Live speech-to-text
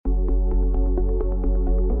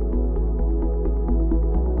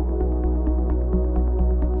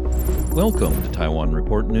Welcome to Taiwan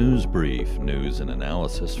Report News Brief, news and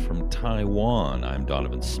analysis from Taiwan. I'm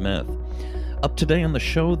Donovan Smith. Up today on the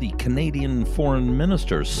show, the Canadian foreign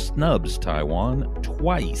minister snubs Taiwan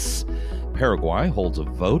twice. Paraguay holds a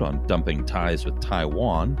vote on dumping ties with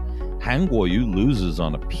Taiwan. Han Kuo-yu loses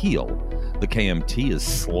on appeal. The KMT is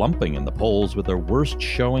slumping in the polls with their worst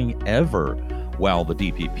showing ever, while the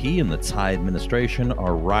DPP and the Tsai administration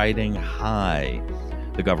are riding high.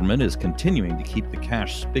 The government is continuing to keep the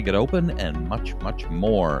cash spigot open and much, much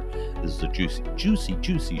more. This is a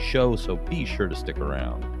juicy show, so be sure to stick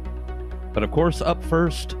around. But of course, up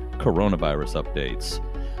first, coronavirus updates.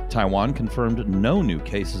 Taiwan confirmed no new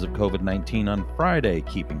cases of COVID-19 on Friday,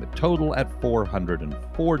 keeping the total at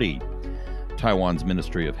 440. Taiwan's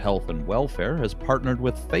Ministry of Health and Welfare has partnered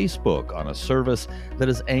with Facebook on a service that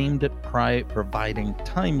is aimed at providing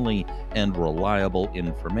timely and reliable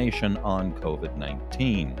information on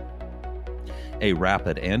COVID-19. A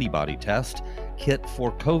rapid antibody test kit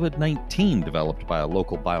for COVID-19 developed by a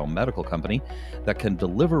local biomedical company that can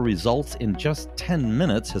deliver results in just 10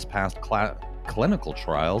 minutes has passed clinical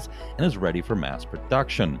trials and is ready for mass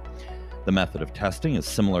production. The method of testing is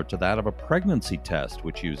similar to that of a pregnancy test,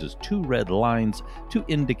 which uses two red lines to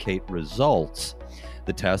indicate results.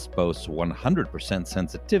 The test boasts 100%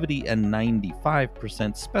 sensitivity and 95%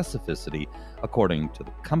 specificity, according to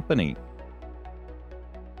the company.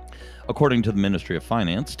 According to the Ministry of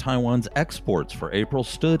Finance, Taiwan's exports for April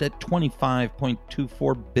stood at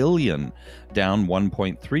 $25.24 billion, down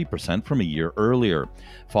 1.3% from a year earlier,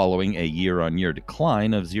 following a year-on-year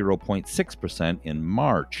decline of 0.6% in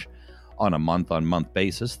March. On a month-on-month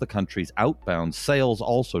basis, the country's outbound sales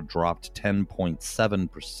also dropped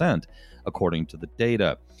 10.7%, according to the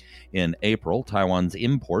data. In April, Taiwan's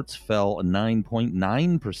imports fell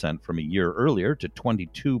 9.9% from a year earlier to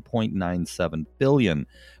 $22.97 billion,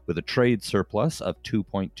 with a trade surplus of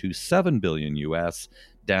 $2.27 billion US,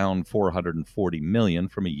 down $440 million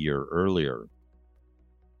from a year earlier.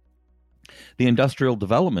 The Industrial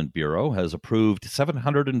Development Bureau has approved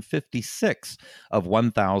 756 of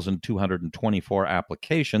 1,224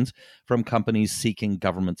 applications from companies seeking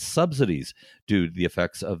government subsidies due to the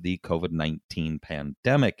effects of the COVID-19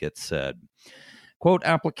 pandemic, it said. Quote,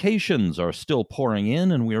 applications are still pouring in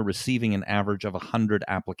and we are receiving an average of 100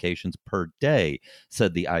 applications per day,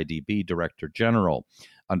 said the IDB Director General.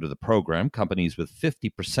 Under the program, companies with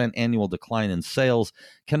 50% annual decline in sales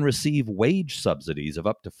can receive wage subsidies of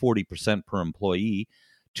up to 40% per employee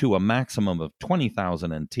to a maximum of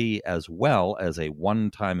 20,000 NT, as well as a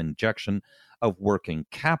one-time injection of working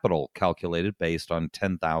capital calculated based on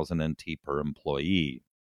 10,000 NT per employee.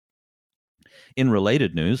 In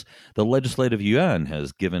related news, the Legislative Yuan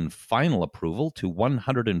has given final approval to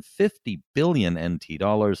 150 billion NT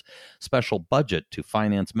dollars special budget to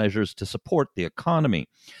finance measures to support the economy.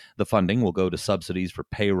 The funding will go to subsidies for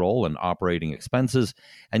payroll and operating expenses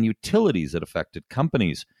and utilities at affected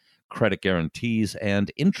companies, credit guarantees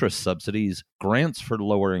and interest subsidies, grants for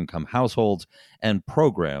lower-income households, and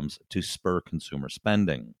programs to spur consumer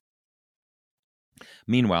spending.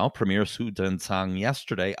 Meanwhile, Premier Su Tseng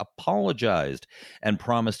yesterday apologized and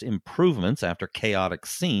promised improvements after chaotic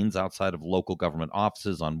scenes outside of local government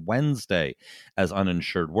offices on Wednesday, as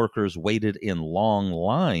uninsured workers waited in long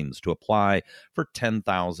lines to apply for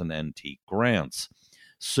 10,000 NT grants.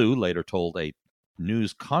 Su later told a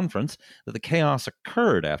news conference that the chaos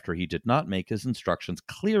occurred after he did not make his instructions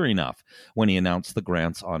clear enough when he announced the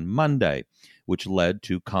grants on Monday, which led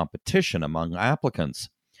to competition among applicants.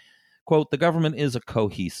 Quote, the government is a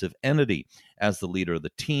cohesive entity. As the leader of the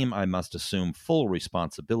team, I must assume full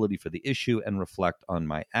responsibility for the issue and reflect on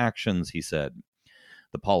my actions, he said.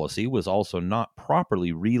 The policy was also not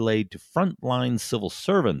properly relayed to frontline civil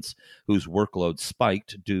servants, whose workload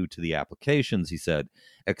spiked due to the applications, he said,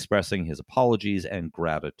 expressing his apologies and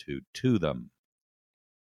gratitude to them.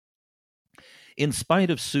 In spite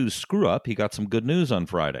of Su's screw-up, he got some good news on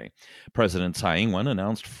Friday. President Tsai Ing-wen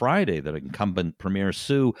announced Friday that incumbent Premier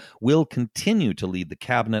Su will continue to lead the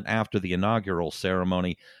cabinet after the inaugural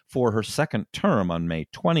ceremony for her second term on May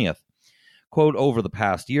 20th. Quote, over the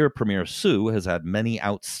past year, Premier Su has had many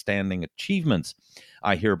outstanding achievements.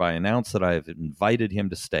 I hereby announce that I have invited him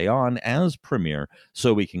to stay on as premier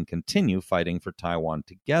so we can continue fighting for Taiwan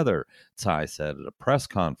together, Tsai said at a press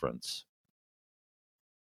conference.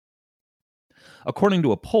 According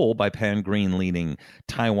to a poll by Pan Green leading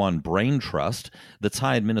Taiwan Brain Trust, the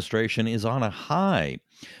Tsai administration is on a high.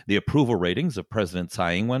 The approval ratings of President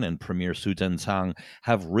Tsai Ing-wen and Premier Su Tseng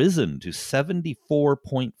have risen to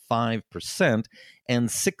 74.5% and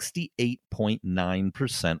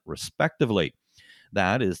 68.9% respectively.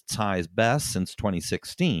 That is Tsai's best since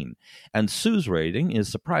 2016, and Su's rating is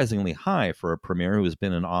surprisingly high for a premier who has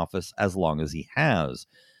been in office as long as he has.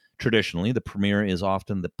 Traditionally, the premier is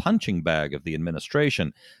often the punching bag of the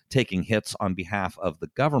administration, taking hits on behalf of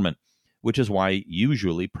the government, which is why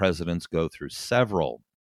usually presidents go through several.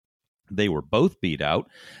 They were both beat out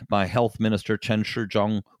by Health Minister Chen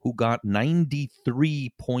Shizhong, who got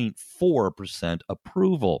 93.4%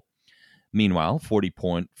 approval. Meanwhile,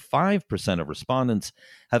 40.5% of respondents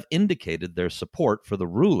have indicated their support for the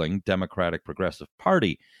ruling Democratic Progressive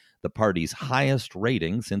Party, the party's highest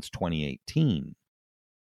rating since 2018.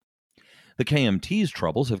 The KMT's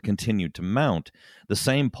troubles have continued to mount. The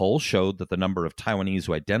same poll showed that the number of Taiwanese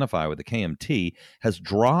who identify with the KMT has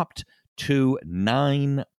dropped to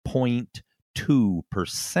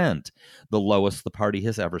 9.2%, the lowest the party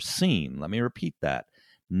has ever seen. Let me repeat that.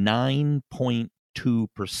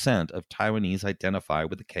 9.2% of Taiwanese identify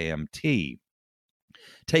with the KMT.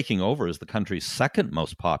 Taking over as the country's second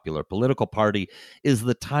most popular political party is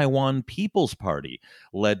the Taiwan People's Party,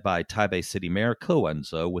 led by Taipei City Mayor Ko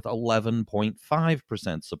Wen-je with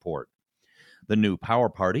 11.5% support. The New Power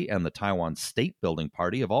Party and the Taiwan State Building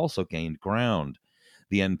Party have also gained ground.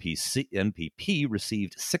 The NPP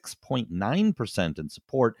received 6.9% in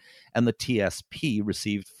support, and the TSP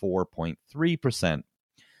received 4.3%.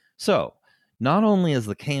 So, not only has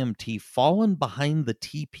the KMT fallen behind the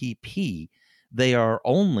TPP, they are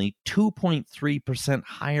only 2.3%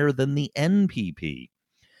 higher than the NPP.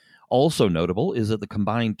 Also notable is that the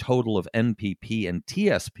combined total of NPP and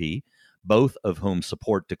TSP, both of whom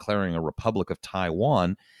support declaring a Republic of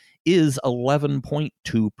Taiwan, is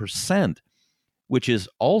 11.2%, which is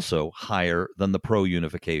also higher than the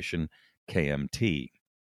pro-unification KMT.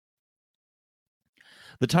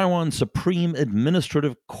 The Taiwan Supreme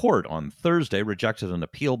Administrative Court on Thursday rejected an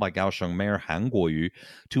appeal by Kaohsiung Mayor Han Kuo-yu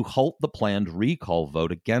to halt the planned recall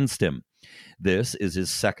vote against him. This is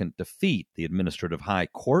his second defeat. The Administrative High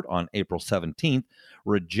Court on April 17th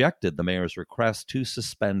rejected the mayor's request to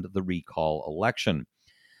suspend the recall election.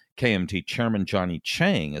 KMT Chairman Johnny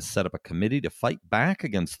Chang has set up a committee to fight back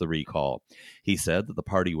against the recall. He said that the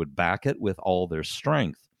party would back it with all their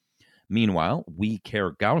strength. Meanwhile, We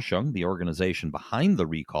Care Kaohsiung, the organization behind the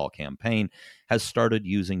recall campaign, has started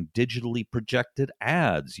using digitally projected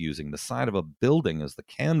ads using the side of a building as the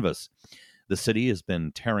canvas. The city has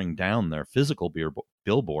been tearing down their physical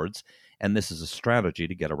billboards, and this is a strategy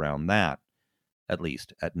to get around that, at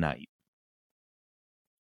least at night.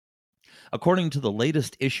 According to the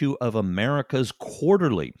latest issue of America's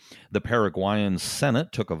Quarterly, the Paraguayan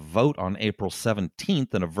Senate took a vote on April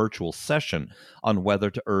 17th in a virtual session on whether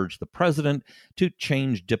to urge the president to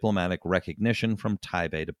change diplomatic recognition from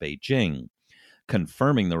Taipei to Beijing.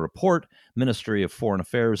 Confirming the report, Ministry of Foreign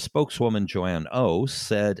Affairs spokeswoman Joanne Oh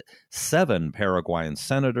said 7 Paraguayan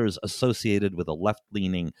senators associated with a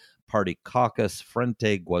left-leaning party caucus,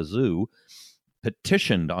 Frente Guazú,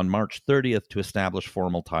 petitioned on March 30th to establish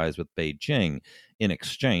formal ties with Beijing in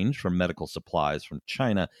exchange for medical supplies from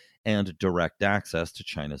China and direct access to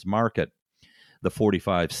China's market. The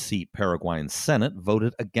 45-seat Paraguayan Senate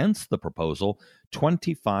voted against the proposal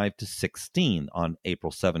 25-16 on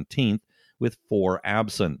April 17th, with 4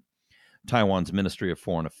 absent. Taiwan's Ministry of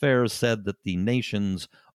Foreign Affairs said that the nation's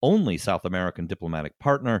only South American diplomatic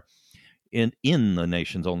partner in the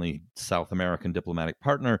nation's only South American diplomatic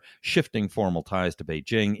partner, shifting formal ties to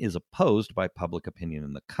Beijing is opposed by public opinion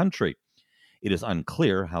in the country. It is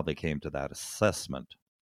unclear how they came to that assessment.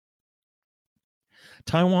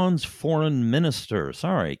 Canada's foreign minister,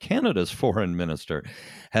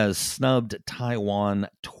 has snubbed Taiwan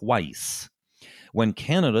twice. When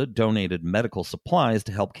Canada donated medical supplies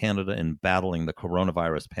to help Canada in battling the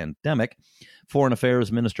coronavirus pandemic, Foreign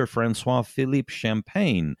Affairs Minister François-Philippe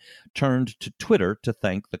Champagne turned to Twitter to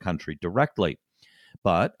thank the country directly.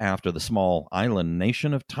 But after the small island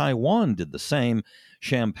nation of Taiwan did the same,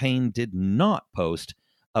 Champagne did not post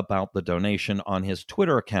about the donation on his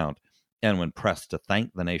Twitter account. And when pressed to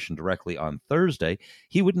thank the nation directly on Thursday,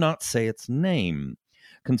 he would not say its name.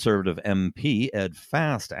 Conservative MP Ed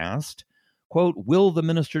Fast asked, quote, will the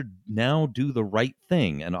minister now do the right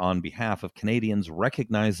thing and on behalf of Canadians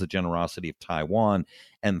recognize the generosity of Taiwan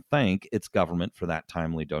and thank its government for that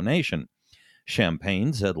timely donation?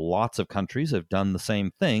 Champagne said lots of countries have done the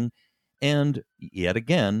same thing and, yet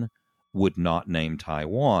again, would not name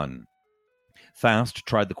Taiwan. Fast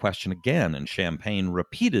tried the question again, and Champagne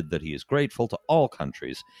repeated that he is grateful to all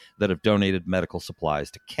countries that have donated medical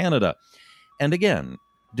supplies to Canada, and again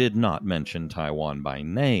did not mention Taiwan by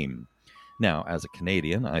name. Now, as a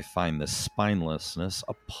Canadian, I find this spinelessness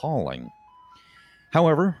appalling.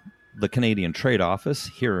 However, The Canadian Trade Office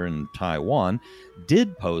here in Taiwan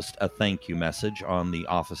did post a thank you message on the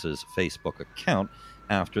office's Facebook account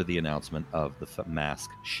after the announcement of the mask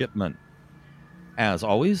shipment. As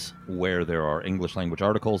always, where there are English language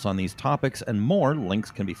articles on these topics and more, links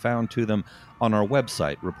can be found to them on our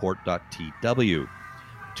website, report.tw.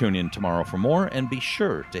 Tune in tomorrow for more, and be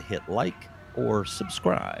sure to hit like or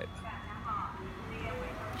subscribe.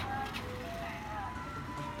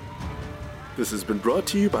 This has been brought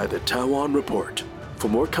to you by the Taiwan Report. For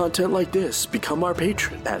more content like this, become our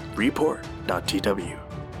patron at report.tw.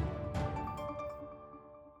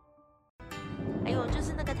 哎呦，就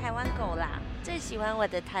是那个台湾狗啦，最喜欢我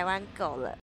的台湾狗了。